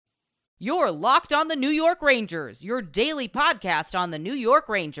You're Locked on the New York Rangers, your daily podcast on the New York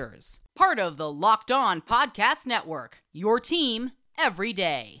Rangers. Part of the Locked On Podcast Network, your team every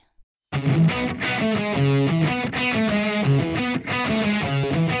day.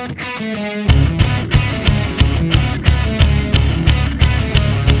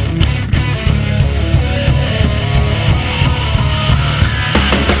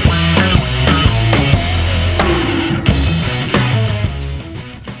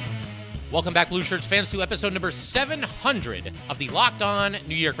 Welcome back, Blue Shirts fans, to episode number 700 of the Locked On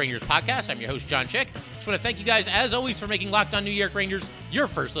New York Rangers podcast. I'm your host, John Chick. Just want to thank you guys, as always, for making Locked On New York Rangers your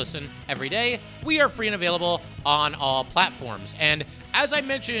first listen every day. We are free and available on all platforms. And as I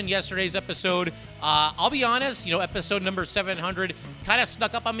mentioned in yesterday's episode, I'll be honest, episode number 700 kind of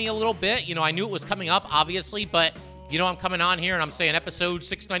snuck up on me a little bit. I knew it was coming up, obviously, but I'm coming on here and I'm saying episode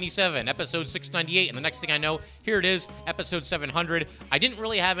 697, episode 698, and the next thing I know, here it is, episode 700. I didn't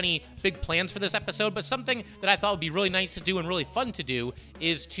really have any big plans for this episode, but something that I thought would be really nice to do and really fun to do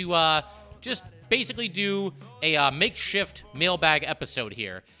is to just basically do a makeshift mailbag episode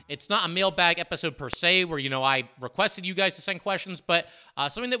here. It's not a mailbag episode per se where, I requested you guys to send questions, but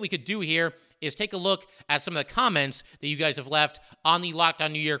something that we could do here is take a look at some of the comments that you guys have left on the Locked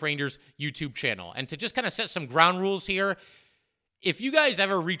On New York Rangers YouTube channel. And to just kind of set some ground rules here, if you guys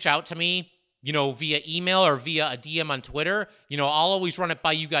ever reach out to me, via email or via a DM on Twitter, I'll always run it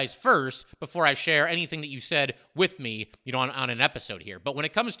by you guys first before I share anything that you said with me, on an episode here. But when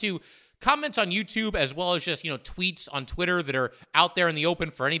it comes to comments on YouTube, as well as just, tweets on Twitter that are out there in the open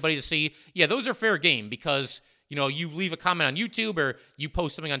for anybody to see, yeah, those are fair game because, you leave a comment on YouTube or you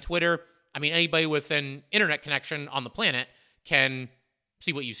post something on Twitter. I mean, anybody with an internet connection on the planet can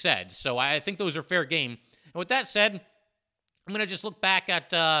see what you said. So I think those are fair game. And with that said, I'm going to just look back at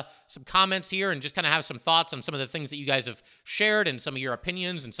some comments here and just kind of have some thoughts on some of the things that you guys have shared and some of your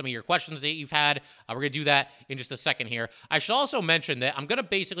opinions and some of your questions that you've had. We're going to do that in just a second here. I should also mention that I'm going to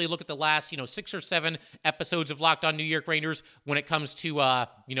basically look at the last, 6 or 7 episodes of Locked On New York Rangers when it comes to,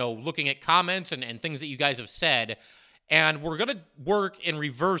 looking at comments and things that you guys have said. And we're going to work in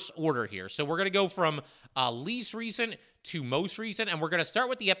reverse order here. So we're going to go from least recent to most recent, and we're going to start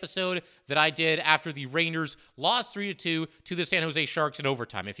with the episode that I did after the Rangers lost 3-2 to the San Jose Sharks in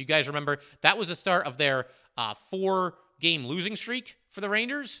overtime. If you guys remember, that was the start of their 4-game losing streak for the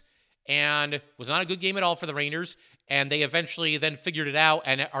Rangers, and was not a good game at all for the Rangers, and they eventually then figured it out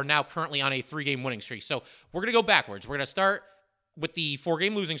and are now currently on a 3-game winning streak. So we're going to go backwards. We're going to start with the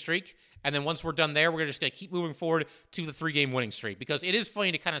 4-game losing streak, and then once we're done there, we're just going to keep moving forward to the 3-game winning streak, because it is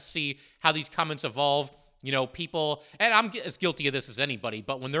funny to kind of see how these comments evolve. People, and I'm as guilty of this as anybody,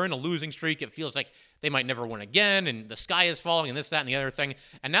 but when they're in a losing streak, it feels like they might never win again, and the sky is falling, and this, that, and the other thing.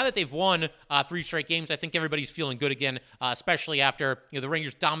 And now that they've won 3 straight games, I think everybody's feeling good again, especially after the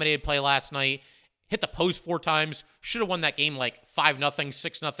Rangers dominated play last night, hit the post 4 times, should have won that game like 5-0,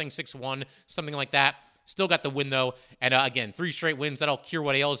 6-0, 6-1, something like that. Still got the win, though. And again, 3 straight wins, that'll cure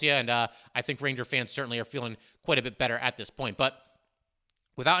what ails you. And I think Ranger fans certainly are feeling quite a bit better at this point. But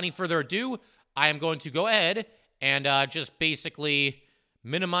without any further ado, I am going to go ahead and just basically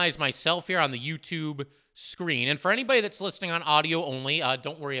minimize myself here on the YouTube screen. And for anybody that's listening on audio only,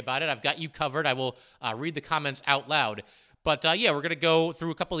 don't worry about it. I've got you covered. I will read the comments out loud. But yeah, we're going to go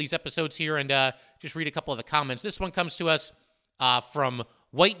through a couple of these episodes here and just read a couple of the comments. This one comes to us from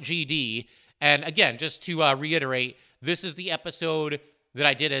White GD. And again, just to reiterate, this is the episode that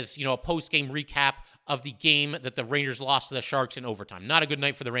I did as, a post-game recap of the game that the Rangers lost to the Sharks in overtime. Not a good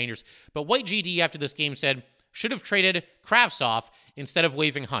night for the Rangers. But White GD after this game said, should have traded Kravtsov instead of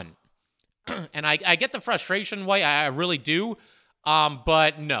waiving Hunt. And I get the frustration, White. I really do.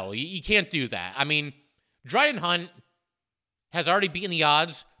 But no, you can't do that. I mean, Dryden Hunt has already beaten the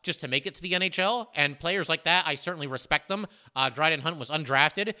odds just to make it to the NHL, and players like that, I certainly respect them. Dryden Hunt was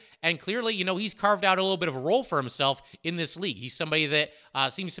undrafted, and clearly, he's carved out a little bit of a role for himself in this league. He's somebody that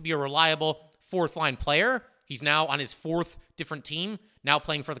seems to be a reliable 4th-line player. He's now on his 4th different team, now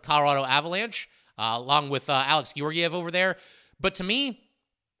playing for the Colorado Avalanche, along with Alex Georgiev over there. But to me,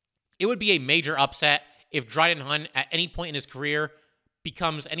 it would be a major upset if Dryden Hunt, at any point in his career,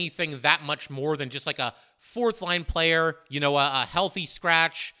 becomes anything that much more than just like a 4th-line player, a healthy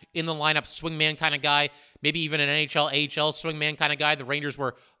scratch in the lineup swingman kind of guy, maybe even an NHL, AHL swingman kind of guy. The Rangers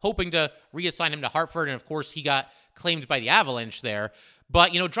were hoping to reassign him to Hartford, and of course he got claimed by the Avalanche there.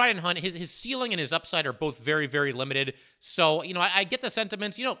 But, Dryden Hunt, his ceiling and his upside are both very, very limited. So, I get the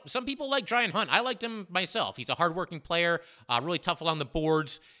sentiments. Some people like Dryden Hunt. I liked him myself. He's a hardworking player, really tough along the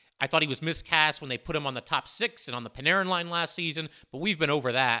boards. I thought he was miscast when they put him on the top 6 and on the Panarin line last season, but we've been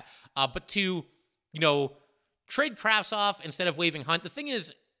over that. But to, trade Kravtsov instead of waiving Hunt, the thing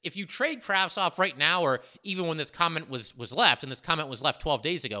is, if you trade Kravtsov right now, or even when this comment was left, and this comment was left 12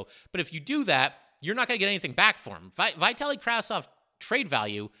 days ago, but if you do that, you're not going to get anything back for him. Vitaly Kravtsov trade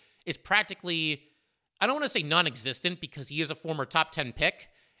value is practically, I don't want to say non-existent because he is a former top 10 pick,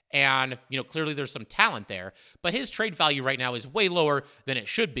 and, clearly there's some talent there, but his trade value right now is way lower than it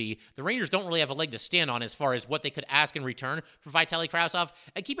should be. The Rangers don't really have a leg to stand on as far as what they could ask in return for Vitaly Kravtsov.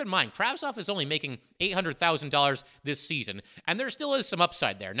 And keep in mind, Kravtsov is only making $800,000 this season, and there still is some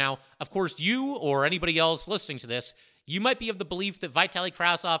upside there. Now, of course, you or anybody else listening to this, you might be of the belief that Vitaly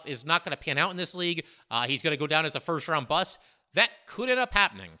Kravtsov is not going to pan out in this league. He's going to go down as a first-round bust. That could end up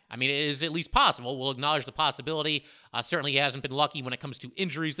happening. I mean, it is at least possible. We'll acknowledge the possibility. Certainly he hasn't been lucky when it comes to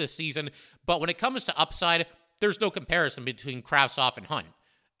injuries this season. But when it comes to upside, there's no comparison between Kravtsov and Hunt.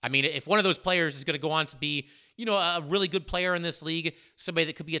 I mean, if one of those players is going to go on to be, a really good player in this league, somebody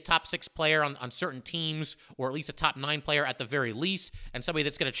that could be a top 6 player on certain teams, or at least a top 9 player at the very least, and somebody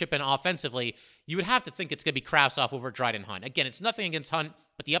that's going to chip in offensively, you would have to think it's going to be Kravtsov over Dryden Hunt. Again, it's nothing against Hunt,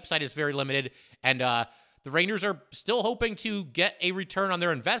 but the upside is very limited. And, the Rangers are still hoping to get a return on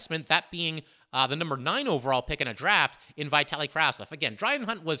their investment, that being the number 9 overall pick in a draft in Vitaly Kravtsov. Again, Dryden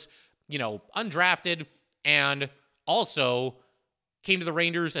Hunt was, undrafted and also came to the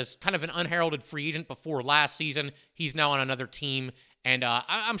Rangers as kind of an unheralded free agent before last season. He's now on another team, and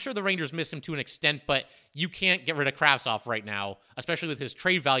I'm sure the Rangers miss him to an extent, but you can't get rid of Kravtsov right now, especially with his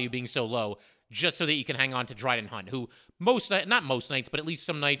trade value being so low, just so that you can hang on to Dryden Hunt, who not most nights, but at least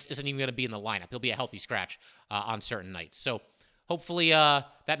some nights isn't even going to be in the lineup. He'll be a healthy scratch on certain nights. So hopefully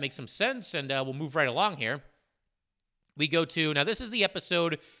that makes some sense, and we'll move right along here. We go to, now this is the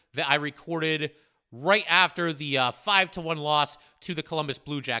episode that I recorded right after the 5-1 loss to the Columbus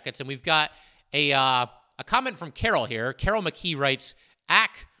Blue Jackets, and we've got a comment from Carol here. Carol McKee writes,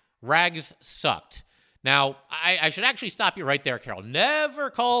 "Ack, Rags sucked." Now, I should actually stop you right there, Carol. Never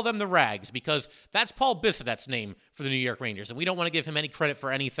call them the Rags, because that's Paul Bissonnette's name for the New York Rangers, and we don't want to give him any credit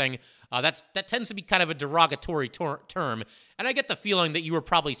for anything. That tends to be kind of a derogatory term, and I get the feeling that you were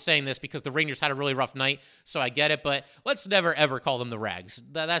probably saying this because the Rangers had a really rough night, so I get it, but let's never, ever call them the Rags.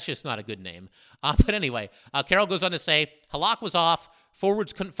 That's just not a good name. But anyway, Carol goes on to say, Halak was off,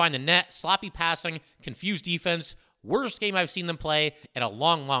 forwards couldn't find the net, sloppy passing, confused defense, worst game I've seen them play in a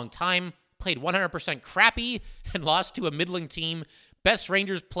long, long time. Played 100% crappy and lost to a middling team. Best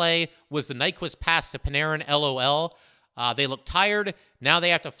Rangers play was the Nyquist pass to Panarin, LOL. They look tired. Now they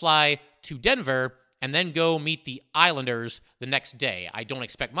have to fly to Denver and then go meet the Islanders the next day. I don't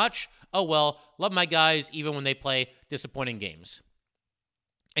expect much. Oh well, love my guys even when they play disappointing games.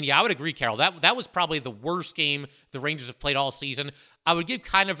 And yeah, I would agree, Carol. That was probably the worst game the Rangers have played all season. I would give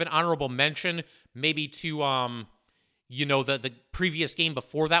kind of an honorable mention maybe to the previous game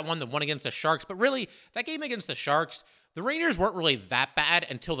before that one, the one against the Sharks. But really, that game against the Sharks, the Rangers weren't really that bad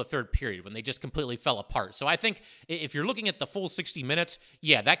until the third period when they just completely fell apart. So I think if you're looking at the full 60 minutes,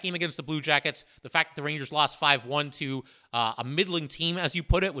 yeah, that game against the Blue Jackets, the fact that the Rangers lost 5-1 to a middling team, as you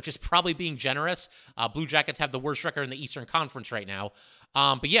put it, which is probably being generous. Blue Jackets have the worst record in the Eastern Conference right now.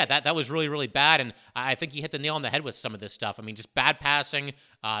 But yeah, that was really, really bad, and I think you hit the nail on the head with some of this stuff. I mean, just bad passing,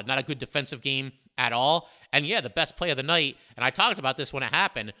 not a good defensive game at all. And yeah, the best play of the night, and I talked about this when it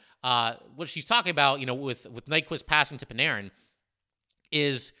happened, what she's talking about, with Nyquist passing to Panarin,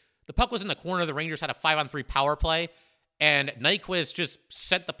 is the puck was in the corner. The Rangers had a 5-on-3 power play, and Nyquist just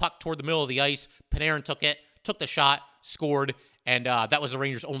sent the puck toward the middle of the ice. Panarin took it, took the shot, scored, and that was the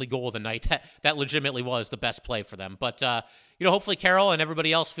Rangers' only goal of the night. That legitimately was the best play for them. But, hopefully Carol and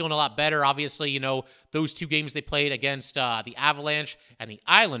everybody else feeling a lot better. Obviously, those two games they played against the Avalanche and the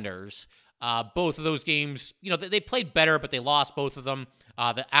Islanders, both of those games, they played better, but they lost both of them.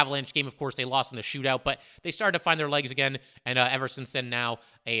 The Avalanche game, of course, they lost in the shootout, but they started to find their legs again, and ever since then now,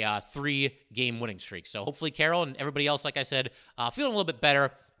 a 3-game winning streak. So hopefully Carol and everybody else, like I said, feeling a little bit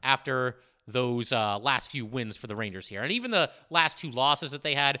better after those last few wins for the Rangers here. And even the last 2 losses that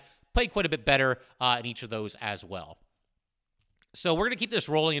they had, played quite a bit better in each of those as well. So we're going to keep this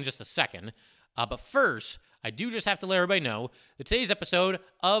rolling in just a second. But first, I do just have to let everybody know that today's episode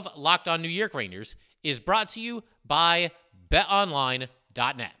of Locked On New York Rangers is brought to you by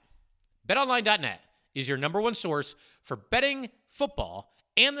BetOnline.net. BetOnline.net is your number one source for betting, football,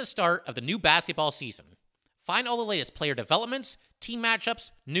 and the start of the new basketball season. Find all the latest player developments, team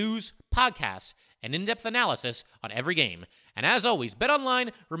matchups, news, podcasts, and in-depth analysis on every game. And as always,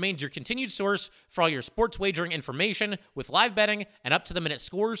 BetOnline remains your continued source for all your sports wagering information with live betting and up-to-the-minute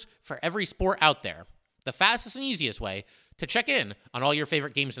scores for every sport out there. The fastest and easiest way to check in on all your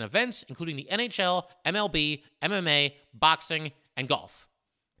favorite games and events, including the NHL, MLB, MMA, boxing, and golf.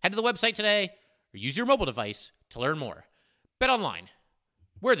 Head to the website today or use your mobile device to learn more. BetOnline,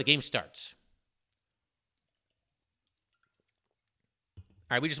 where the game starts.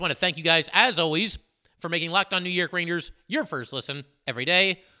 All right, we just want to thank you guys, as always, for making Locked On New York Rangers your first listen every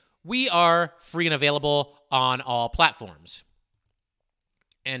day. We are free and available on all platforms.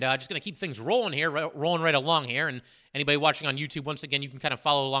 And just going to keep things rolling here, rolling right along here. And anybody watching on YouTube, once again, you can kind of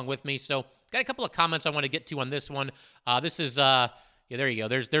follow along with me. So got a couple of comments I want to get to on this one. This is, there you go.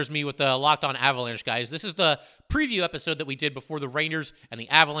 There's me with the Locked On Avalanche guys. This is the preview episode that we did before the Rangers and the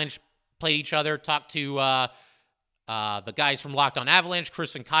Avalanche played each other. Talked to the guys from Locked On Avalanche,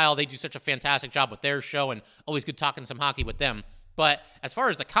 Chris and Kyle. They do such a fantastic job with their show, and always good talking some hockey with them. But as far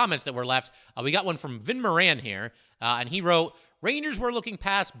as the comments that were left, we got one from Vin Moran here, and he wrote, Rangers were looking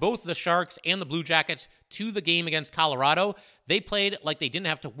past both the Sharks and the Blue Jackets to the game against Colorado. They played like they didn't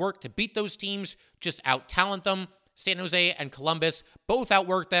have to work to beat those teams, just out-talent them. San Jose and Columbus both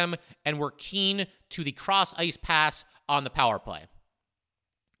outworked them and were keen to the cross-ice pass on the power play.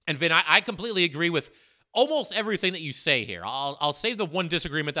 And Vin, I completely agree with almost everything that you say here. I'll save the one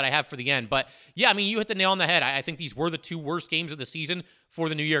disagreement that I have for the end. But yeah, I mean, you hit the nail on the head. I think these were the two worst games of the season for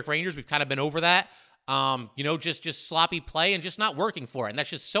the New York Rangers. We've kind of been over that. Just sloppy play and just not working for it. And that's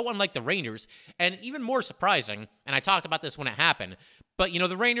just so unlike the Rangers. And even more surprising, and I talked about this when it happened, but,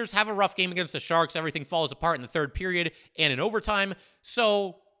 the Rangers have a rough game against the Sharks. Everything falls apart in the third period and in overtime.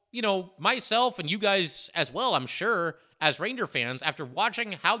 So, myself and you guys as well, I'm sure, as Ranger fans, after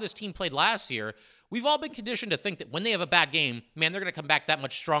watching how this team played last year, we've all been conditioned to think that when they have a bad game, man, they're going to come back that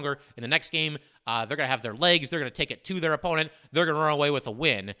much stronger in the next game. They're going to have their legs. They're going to take it to their opponent. They're going to run away with a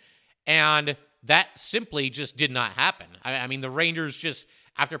win. And that simply just did not happen. I mean, the Rangers just,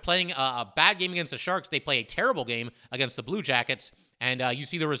 after playing a bad game against the Sharks, they play a terrible game against the Blue Jackets, and you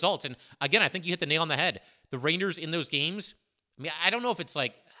see the results. And again, I think you hit the nail on the head. The Rangers in those games, I mean, I don't know if it's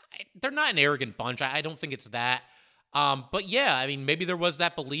like, they're not an arrogant bunch. I don't think it's that. But yeah, I mean, maybe there was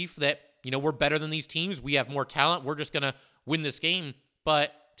that belief that, we're better than these teams. We have more talent. We're just going to win this game.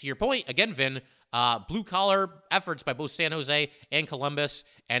 But to your point, again, Vin, blue-collar efforts by both San Jose and Columbus,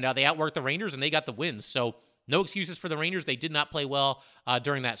 and they outworked the Rangers, and they got the wins. So no excuses for the Rangers. They did not play well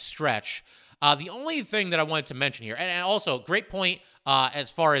during that stretch. The only thing that I wanted to mention here, and also great point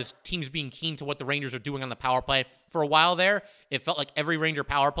as far as teams being keen to what the Rangers are doing on the power play. For a while there, it felt like every Ranger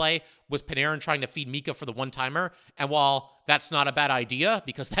power play was Panarin trying to feed Mika for the one-timer. And while that's not a bad idea,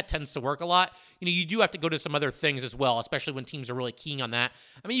 because that tends to work a lot, you do have to go to some other things as well, especially when teams are really keen on that.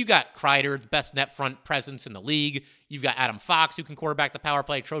 I mean, you got Kreider, the best net front presence in the league. You've got Adam Fox, who can quarterback the power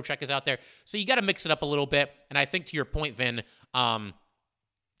play. Trocheck is out there. So you got to mix it up a little bit. And I think to your point, Vin,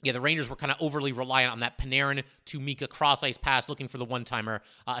 the Rangers were kind of overly reliant on that Panarin to Mika cross-ice pass, looking for the one-timer,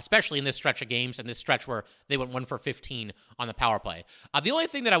 especially in this stretch of games and this stretch where they went 1 for 15 on the power play. The only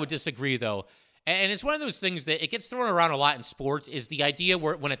thing that I would disagree, though, and it's one of those things that it gets thrown around a lot in sports, is the idea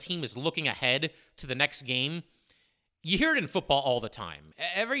where when a team is looking ahead to the next game, you hear it in football all the time.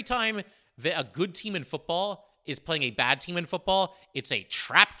 Every time that a good team in football is playing a bad team in football, it's a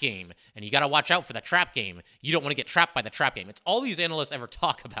trap game, and you got to watch out for the trap game. You don't want to get trapped by the trap game. It's all these analysts ever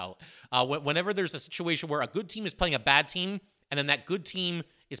talk about. Whenever there's a situation where a good team is playing a bad team, and then that good team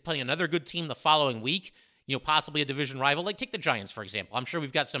is playing another good team the following week, possibly a division rival, like take the Giants, for example. I'm sure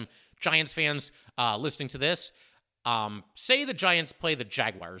we've got some Giants fans listening to this. Say the Giants play the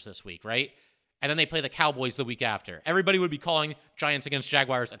Jaguars this week, right? And then they play the Cowboys the week after. Everybody would be calling Giants against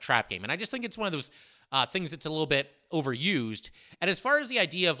Jaguars a trap game. And I just think it's one of those things that's a little bit overused. And as far as the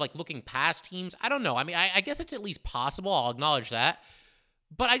idea of like looking past teams, I don't know. I mean, I guess it's at least possible. I'll acknowledge that.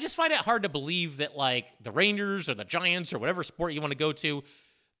 But I just find it hard to believe that like the Rangers or the Giants or whatever sport you want to go to,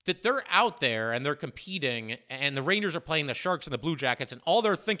 that they're out there and they're competing, and the Rangers are playing the Sharks and the Blue Jackets, and all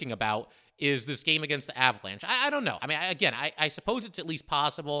they're thinking about is this game against the Avalanche. I don't know. I mean, I suppose it's at least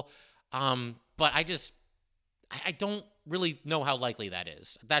possible. But I don't really know how likely that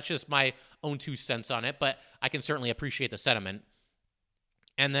is. That's just my own 2 cents on it, but I can certainly appreciate the sentiment.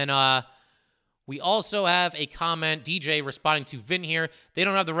 And then we also have a comment, DJ responding to Vin here. They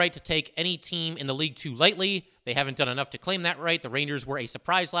don't have the right to take any team in the league too lightly. They haven't done enough to claim that right. The Rangers were a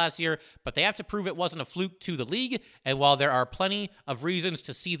surprise last year, but they have to prove it wasn't a fluke to the league. And while there are plenty of reasons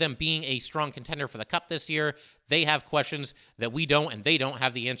to see them being a strong contender for the Cup this year, they have questions that we don't, and they don't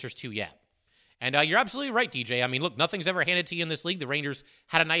have the answers to yet. And you're absolutely right, DJ. I mean, look, nothing's ever handed to you in this league. The Rangers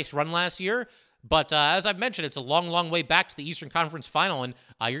had a nice run last year, but as I've mentioned, it's a long, long way back to the Eastern Conference Final, and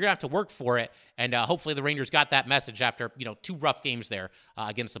you're going to have to work for it. And hopefully the Rangers got that message after, 2 rough games there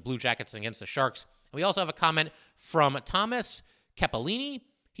against the Blue Jackets and against the Sharks. And we also have a comment from Thomas Capellini.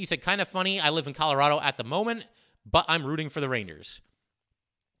 He said, kind of funny, I live in Colorado at the moment, but I'm rooting for the Rangers.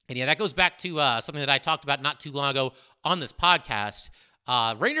 And yeah, that goes back to something that I talked about not too long ago on this podcast.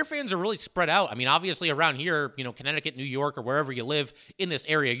 Ranger fans are really spread out. I mean, obviously around here, Connecticut, New York, or wherever you live in this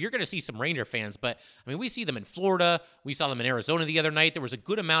area, you're going to see some Ranger fans. But, I mean, we see them in Florida. We saw them in Arizona the other night. There was a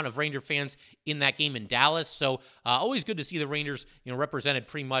good amount of Ranger fans in that game in Dallas. So, always good to see the Rangers, represented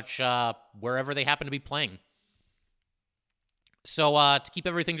pretty much wherever they happen to be playing. So, to keep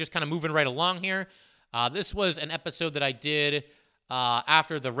everything just kind of moving right along here, this was an episode that I did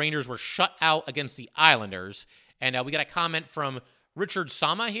after the Rangers were shut out against the Islanders. And we got a comment from Richard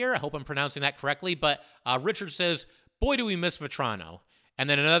Sama here. I hope I'm pronouncing that correctly. But Richard says, boy, do we miss Vetrano. And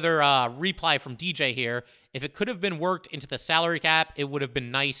then another reply from DJ here. If it could have been worked into the salary cap, it would have been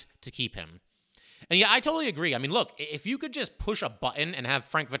nice to keep him. And yeah, I totally agree. I mean, look, if you could just push a button and have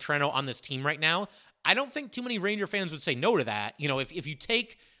Frank Vetrano on this team right now, I don't think too many Ranger fans would say no to that. If you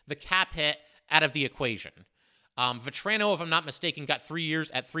take the cap hit out of the equation. Vetrano, if I'm not mistaken, got 3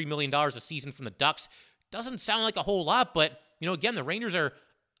 years at $3 million a season from the Ducks. Doesn't sound like a whole lot, but again, the Rangers are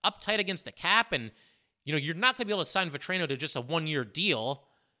uptight against the cap, and, you're not going to be able to sign Vetrano to just a 1-year deal.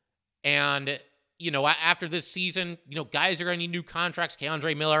 And, after this season, guys are going to need new contracts.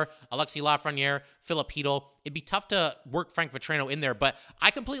 K'Andre Miller, Alexis Lafreniere, Filip Chytil. It'd be tough to work Frank Vetrano in there, but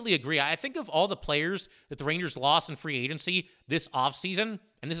I completely agree. I think of all the players that the Rangers lost in free agency this offseason,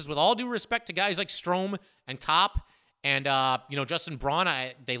 and this is with all due respect to guys like Strome and Kopp and, Justin Braun,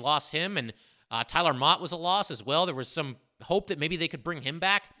 they lost him, and Tyler Mott was a loss as well. There was some hope that maybe they could bring him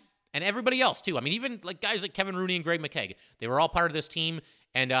back, and everybody else too. I mean, even like guys like Kevin Rooney and Greg McKegg, they were all part of this team,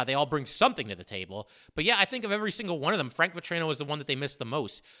 and they all bring something to the table. But yeah, I think of every single one of them, Frank Vetrano is the one that they missed the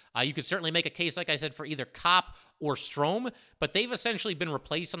most. You could certainly make a case, like I said, for either Kopp or Strome, but they've essentially been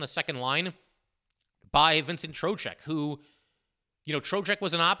replaced on the second line by Vincent Trocheck, who, Trocheck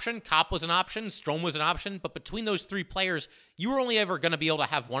was an option, Kopp was an option, Strome was an option, but between those three players, you were only ever going to be able to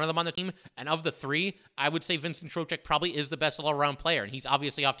have one of them on the team, and of the three, I would say Vincent Trocheck probably is the best all-around player, and he's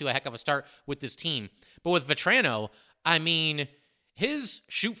obviously off to a heck of a start with this team. But with Vetrano, I mean, his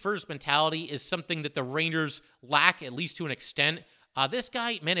shoot-first mentality is something that the Rangers lack, at least to an extent. This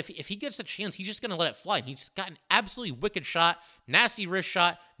guy, man, if he gets a chance, he's just going to let it fly. He's got an absolutely wicked shot, nasty wrist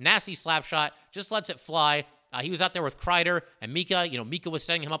shot, nasty slap shot, just lets it fly. He was out there with Kreider and Mika. Mika was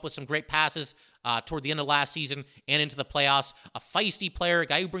setting him up with some great passes toward the end of last season and into the playoffs. A feisty player, a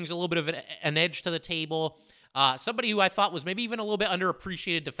guy who brings a little bit of an edge to the table. Somebody who I thought was maybe even a little bit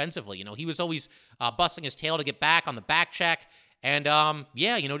underappreciated defensively. He was always busting his tail to get back on the back check. And,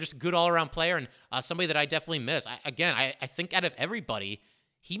 just a good all-around player and somebody that I definitely miss. I think out of everybody,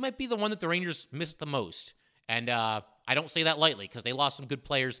 he might be the one that the Rangers missed the most. And I don't say that lightly because they lost some good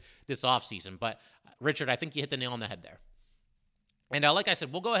players this offseason. But, Richard, I think you hit the nail on the head there. And like I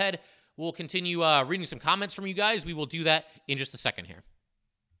said, we'll go ahead. We'll continue reading some comments from you guys. We will do that in just a second here.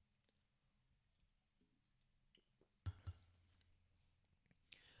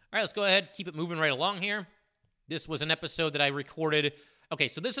 All right, let's go ahead. Keep it moving right along here. This was an episode that I recorded. Okay,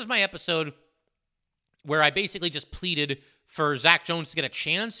 so this is my episode where I basically just pleaded for Zach Jones to get a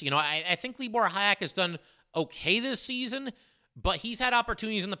chance. I think Libor Hajek has done okay this season, but he's had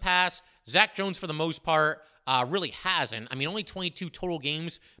opportunities in the past. Zach Jones, for the most part, really hasn't. I mean, only 22 total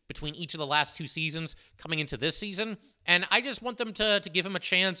games between each of the last two seasons coming into this season. And I just want them to give him a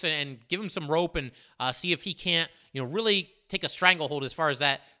chance and give him some rope and see if he can't, really take a stranglehold as far as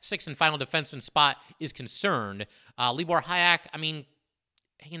that sixth and final defenseman spot is concerned. Libor Hajek, I mean,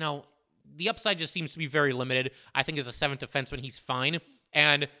 the upside just seems to be very limited. I think as a seventh defenseman, he's fine.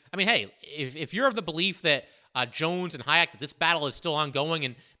 And, I mean, hey, if you're of the belief that Jones and Hajek, that this battle is still ongoing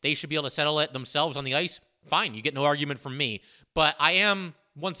and they should be able to settle it themselves on the ice, fine, you get no argument from me. But I am,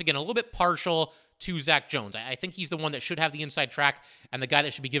 once again, a little bit partial to Zach Jones. I think he's the one that should have the inside track and the guy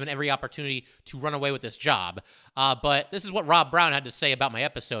that should be given every opportunity to run away with this job. But this is what Rob Brown had to say about my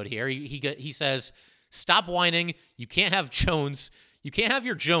episode here. He says, stop whining. You can't have Jones. You can't have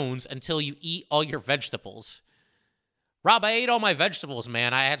your Jones until you eat all your vegetables. Rob, I ate all my vegetables,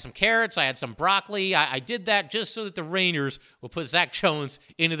 man. I had some carrots. I had some broccoli. I did that just so that the Rangers will put Zach Jones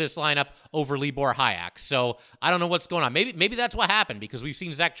into this lineup over Libor Hajek. So I don't know what's going on. Maybe that's what happened because we've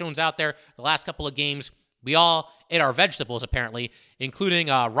seen Zach Jones out there the last couple of games. We all ate our vegetables, apparently, including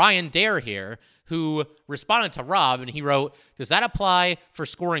Ryan Dare here, who responded to Rob, and he wrote, does that apply for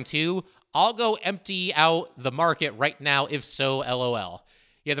scoring too? I'll go empty out the market right now, if so, LOL.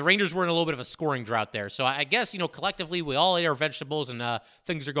 Yeah, the Rangers were in a little bit of a scoring drought there. So I guess, collectively, we all ate our vegetables, and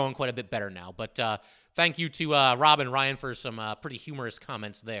things are going quite a bit better now. But thank you to Rob and Ryan for some pretty humorous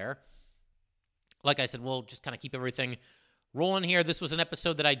comments there. Like I said, we'll just kind of keep everything rolling here. This was an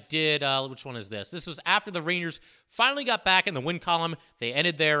episode that I did. Which one is this? This was after the Rangers finally got back in the win column. They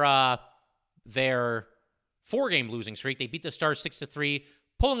ended their 4-game losing streak. They beat the Stars 6-3,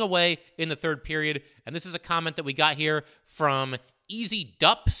 pulling away in the third period. And this is a comment that we got here from Easy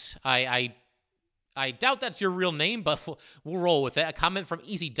Dups. I doubt that's your real name, but we'll roll with it. A comment from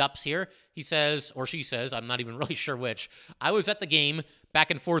Easy Dups here. He says, or she says, I'm not even really sure which. I was at the game back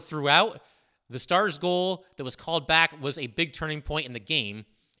and forth throughout. The Stars goal that was called back was a big turning point in the game.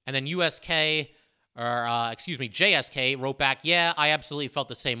 And then JSK wrote back, yeah, I absolutely felt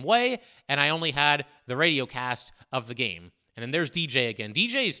the same way, and I only had the radio cast of the game. And then there's DJ again.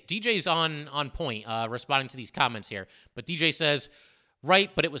 DJ's on point, responding to these comments here. But DJ says, right,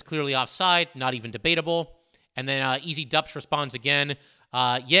 but it was clearly offside, not even debatable. And then Easy Dups responds again.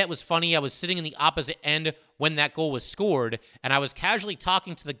 Yeah, it was funny. I was sitting in the opposite end when that goal was scored, and I was casually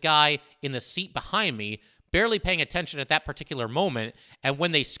talking to the guy in the seat behind me, barely paying attention at that particular moment. And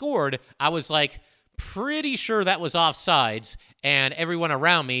when they scored, I was like, pretty sure that was offsides, and everyone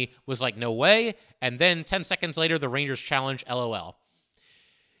around me was like, no way. And then 10 seconds later, the Rangers challenge, LOL.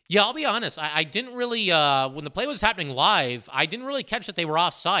 Yeah, I'll be honest. I didn't really, when the play was happening live, I didn't really catch that they were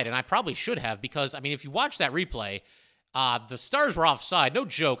offside, and I probably should have because, I mean, if you watch that replay, the Stars were offside. No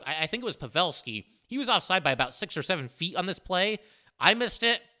joke. I think it was Pavelski. He was offside by about 6 or 7 feet on this play. I missed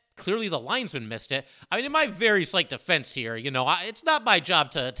it. Clearly, the linesman missed it. I mean, in my very slight defense here, it's not my job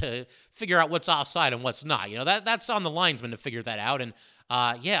to figure out what's offside and what's not. That's on the linesman to figure that out. And,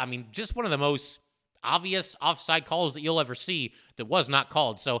 I mean, just one of the most obvious offside calls that you'll ever see that was not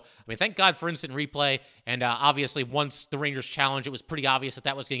called. So, I mean, thank God for instant replay. And obviously, once the Rangers challenged, it was pretty obvious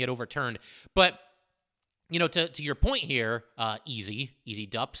that was going to get overturned. But, to your point here, Easy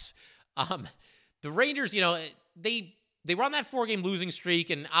Dups, the Rangers, they were on that 4-game losing streak,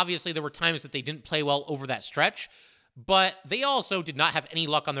 and obviously there were times that they didn't play well over that stretch, but they also did not have any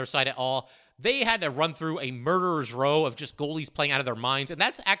luck on their side at all. They had to run through a murderer's row of just goalies playing out of their minds, and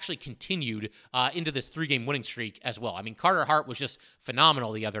that's actually continued into this 3-game winning streak as well. I mean, Carter Hart was just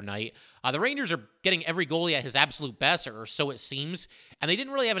phenomenal the other night. The Rangers are getting every goalie at his absolute best, or so it seems, and they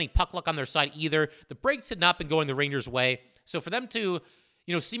didn't really have any puck luck on their side either. The breaks had not been going the Rangers' way, so for them to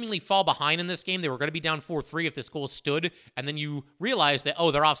seemingly fall behind in this game. They were going to be down 4-3 if this goal stood, and then you realize that,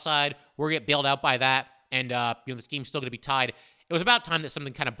 they're offside, we're going to get bailed out by that, and, this game's still going to be tied. It was about time that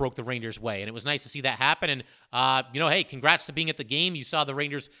something kind of broke the Rangers' way, and it was nice to see that happen, and, hey, congrats to being at the game. You saw the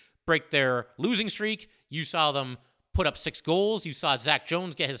Rangers break their losing streak. You saw them put up 6 goals. You saw Zach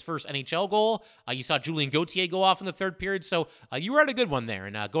Jones get his first NHL goal. You saw Julien Gauthier go off in the third period, so you were at a good one there,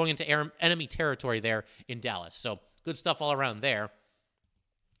 and going into enemy territory there in Dallas. So good stuff all around there.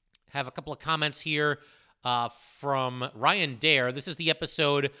 Have a couple of comments here from Ryan Dare. This is the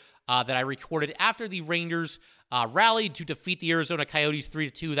episode that I recorded after the Rangers rallied to defeat the Arizona Coyotes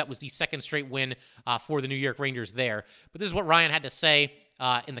 3-2. That was the second straight win for the New York Rangers there. But this is what Ryan had to say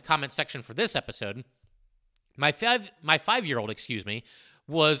in the comment section for this episode. My 5-year-old,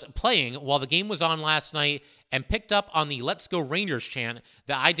 was playing while the game was on last night and picked up on the Let's Go Rangers chant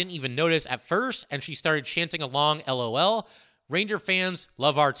that I didn't even notice at first, and she started chanting along, LOL. Ranger fans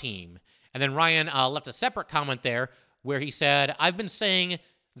love our team. And then Ryan left a separate comment there where he said, I've been saying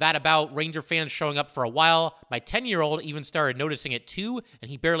that about Ranger fans showing up for a while. My 10-year-old even started noticing it too, and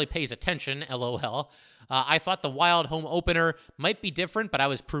he barely pays attention, LOL. I thought the Wild home opener might be different, but I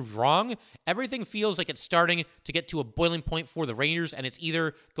was proved wrong. Everything feels like it's starting to get to a boiling point for the Rangers, and it's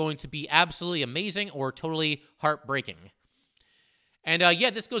either going to be absolutely amazing or totally heartbreaking. And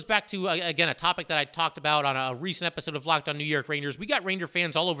this goes back to, again, a topic that I talked about on a recent episode of Locked On New York Rangers. We got Ranger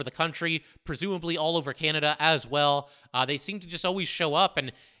fans all over the country, presumably all over Canada as well. They seem to just always show up,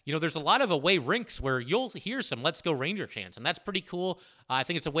 and, there's a lot of away rinks where you'll hear some Let's Go Ranger chants, and that's pretty cool. I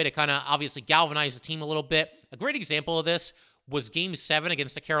think it's a way to kind of obviously galvanize the team a little bit. A great example of this was Game 7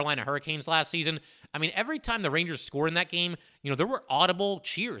 against the Carolina Hurricanes last season. I mean, every time the Rangers scored in that game, there were audible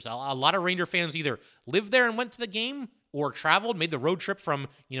cheers. A lot of Ranger fans either lived there and went to the game or traveled, made the road trip from,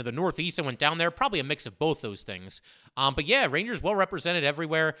 the Northeast and went down there. Probably a mix of both those things. But yeah, Rangers well represented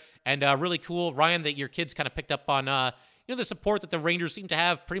everywhere, and really cool, Ryan, that your kids kind of picked up on, the support that the Rangers seem to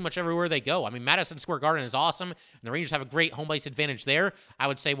have pretty much everywhere they go. I mean, Madison Square Garden is awesome, and the Rangers have a great home ice advantage there. I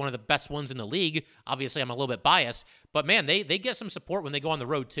would say one of the best ones in the league. Obviously, I'm a little bit biased, but man, they get some support when they go on the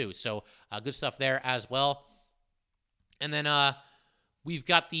road too. So good stuff there as well. And then we've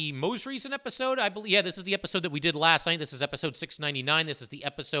got the most recent episode, I believe. Yeah, this is the episode that we did last night. This is episode 699. This is the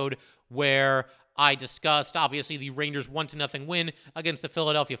episode where I discussed, obviously, the Rangers 1-0 win against the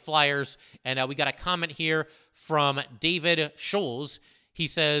Philadelphia Flyers. And we got a comment here from David Scholes. He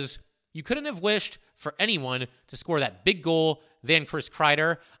says, you couldn't have wished for anyone to score that big goal than Chris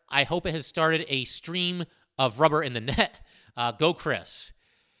Kreider. I hope it has started a stream of rubber in the net. Go, Chris.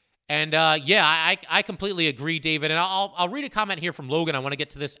 And yeah, I completely agree, David. And I'll read a comment here from Logan. I want to get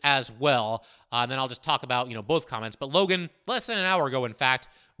to this as well. And then I'll just talk about, both comments. But Logan, less than an hour ago, in fact,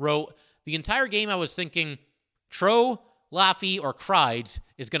 wrote, the entire game I was thinking, Tro, Laffy, or Kreids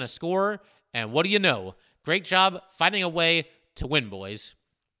is going to score. And what do you know? Great job finding a way to win, boys.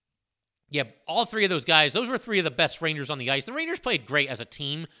 Yeah, all three of those guys, those were three of the best Rangers on the ice. The Rangers played great as a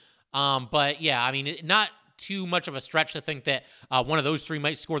team. But yeah, I mean, not too much of a stretch to think that one of those three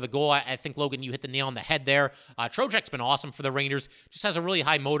might score the goal. I think, Logan, you hit the nail on the head there. Trocheck's been awesome for the Rangers. Just has a really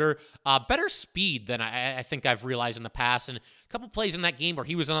high motor. Better speed than I think I've realized in the past. And a couple plays in that game where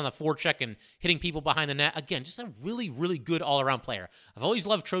he was on the forecheck and hitting people behind the net. Again, just a really, really good all-around player. I've always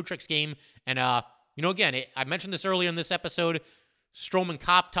loved Trocheck's game. And, again, I mentioned this earlier in this episode. Strome and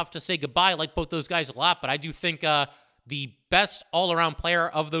Kopp, tough to say goodbye. I like both those guys a lot, but I do think the best all-around player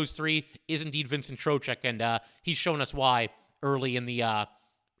of those three is indeed Vincent Trocheck, and he's shown us why early in the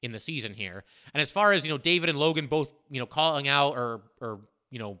season here. And as far as David and Logan both calling out or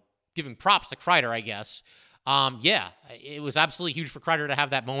giving props to Kreider, I guess. Yeah, it was absolutely huge for Kreider to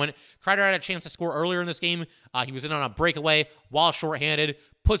have that moment. Kreider had a chance to score earlier in this game. He was in on a breakaway while shorthanded,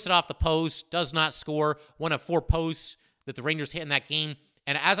 puts it off the post, does not score. One of 4 posts that the Rangers hit in that game.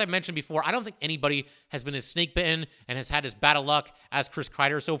 And as I mentioned before, I don't think anybody has been as snake-bitten and has had as bad of luck as Chris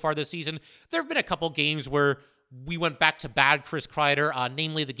Kreider so far this season. There have been a couple games where we went back to bad Chris Kreider,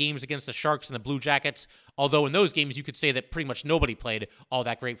 namely the games against the Sharks and the Blue Jackets, although in those games you could say that pretty much nobody played all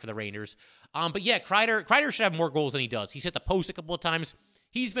that great for the Rangers. But yeah, Kreider should have more goals than he does. He's hit the post a couple of times.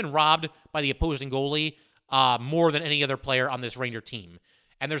 He's been robbed by the opposing goalie more than any other player on this Ranger team.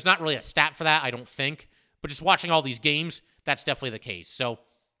 And there's not really a stat for that, I don't think. But just watching all these games, that's definitely the case. So,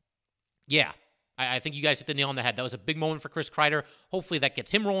 yeah, I think you guys hit the nail on the head. That was a big moment for Chris Kreider. Hopefully that gets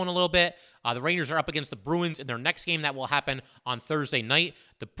him rolling a little bit. The Rangers are up against the Bruins in their next game. That will happen on Thursday night.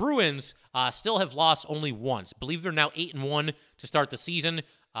 The Bruins still have lost only once. I believe they're now 8-1 to start the season.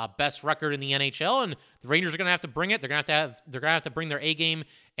 Best record in the NHL, and the Rangers are going to have to bring it. They're going to have to bring their A game.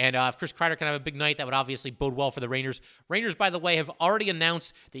 And if Chris Kreider can have a big night, that would obviously bode well for the Rangers. Rangers, by the way, have already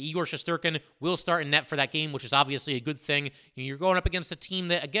announced that Igor Shesterkin will start in net for that game, which is obviously a good thing. You're going up against a team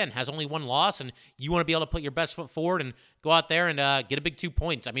that, again, has only one loss, and you want to be able to put your best foot forward and go out there and get a big 2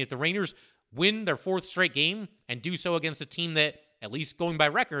 points. I mean, if the Rangers win their 4th straight game and do so against a team that, at least going by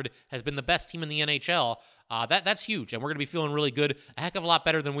record, has been the best team in the NHL, that's huge, and we're going to be feeling really good, a heck of a lot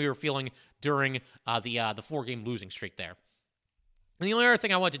better than we were feeling during the 4-game losing streak there. And the only other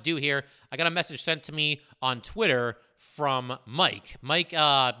thing I want to do here, I got a message sent to me on Twitter from Mike. Mike,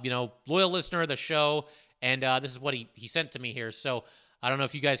 loyal listener of the show, and this is what he sent to me here. So I don't know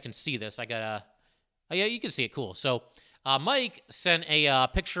if you guys can see this. yeah, you can see it. Cool. So Mike sent a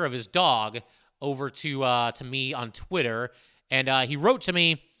picture of his dog over to me on Twitter, and he wrote to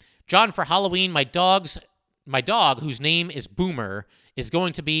me, John, for Halloween, my dog, whose name is Boomer, is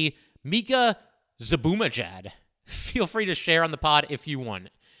going to be Mika Zibanejad. Feel free to share on the pod if you want.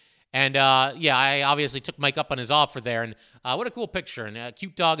 And, yeah, I obviously took Mike up on his offer there. And what a cool picture. And a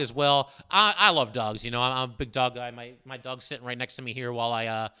cute dog as well. I love dogs. I'm a big dog guy. My dog's sitting right next to me here while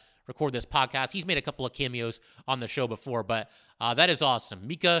I record this podcast. He's made a couple of cameos on the show before. But that is awesome.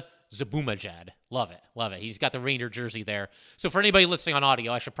 Mika Zibanejad. Love it. Love it. He's got the Ranger jersey there. So for anybody listening on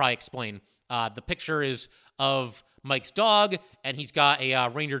audio, I should probably explain. The picture is of Mike's dog, and he's got a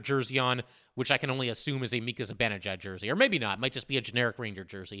Ranger jersey on, which I can only assume is a Mika Zibanejad jersey. Or maybe not. It might just be a generic Ranger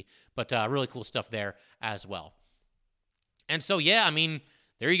jersey. But really cool stuff there as well. And so, yeah, I mean,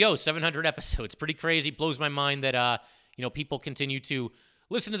 there you go. 700 episodes. Pretty crazy. Blows my mind that, people continue to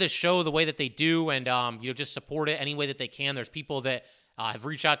listen to this show the way that they do and, just support it any way that they can. There's people that have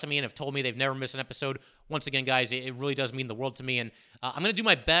reached out to me and have told me they've never missed an episode. Once again, guys, it really does mean the world to me. And I'm going to do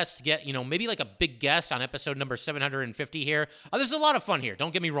my best to get, maybe like a big guest on episode number 750 here. There's a lot of fun here.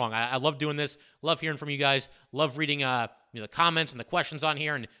 Don't get me wrong. I love doing this. Love hearing from you guys. Love reading the comments and the questions on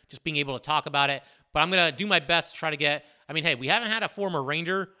here and just being able to talk about it. But I'm going to do my best to try to get, hey, we haven't had a former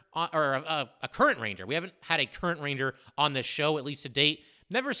Ranger or a current Ranger. We haven't had a current Ranger on this show, at least to date.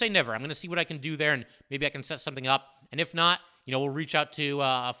 Never say never. I'm going to see what I can do there, and maybe I can set something up. And if not, we'll reach out to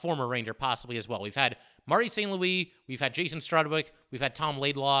a former Ranger possibly as well. We've had Marty St. Louis. We've had Jason Strudwick. We've had Tom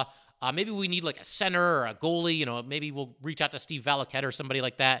Laidlaw. Maybe we need like a center or a goalie. Maybe we'll reach out to Steve Valiquette or somebody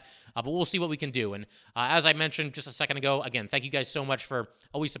like that. But we'll see what we can do. And as I mentioned just a second ago, again, thank you guys so much for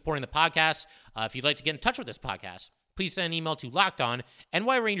always supporting the podcast. If you'd like to get in touch with this podcast, please send an email to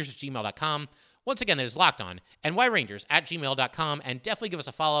lockedonnyrangers@gmail.com. Once again, that is lockedonnyrangers@gmail.com, and definitely give us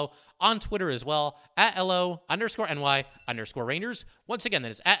a follow on Twitter as well, @LO_NY_Rangers. Once again, that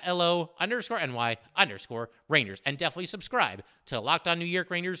is @LO_NY_Rangers, and definitely subscribe to Locked On New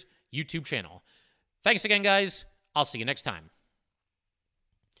York Rangers YouTube channel. Thanks again, guys. I'll see you next time.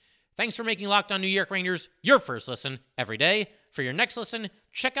 Thanks for making Locked On New York Rangers your first listen every day. For your next listen,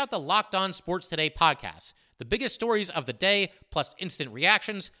 check out the Locked On Sports Today podcast. The biggest stories of the day, plus instant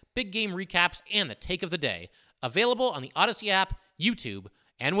reactions, big game recaps, and the take of the day. Available on the Odyssey app, YouTube,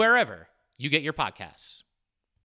 and wherever you get your podcasts.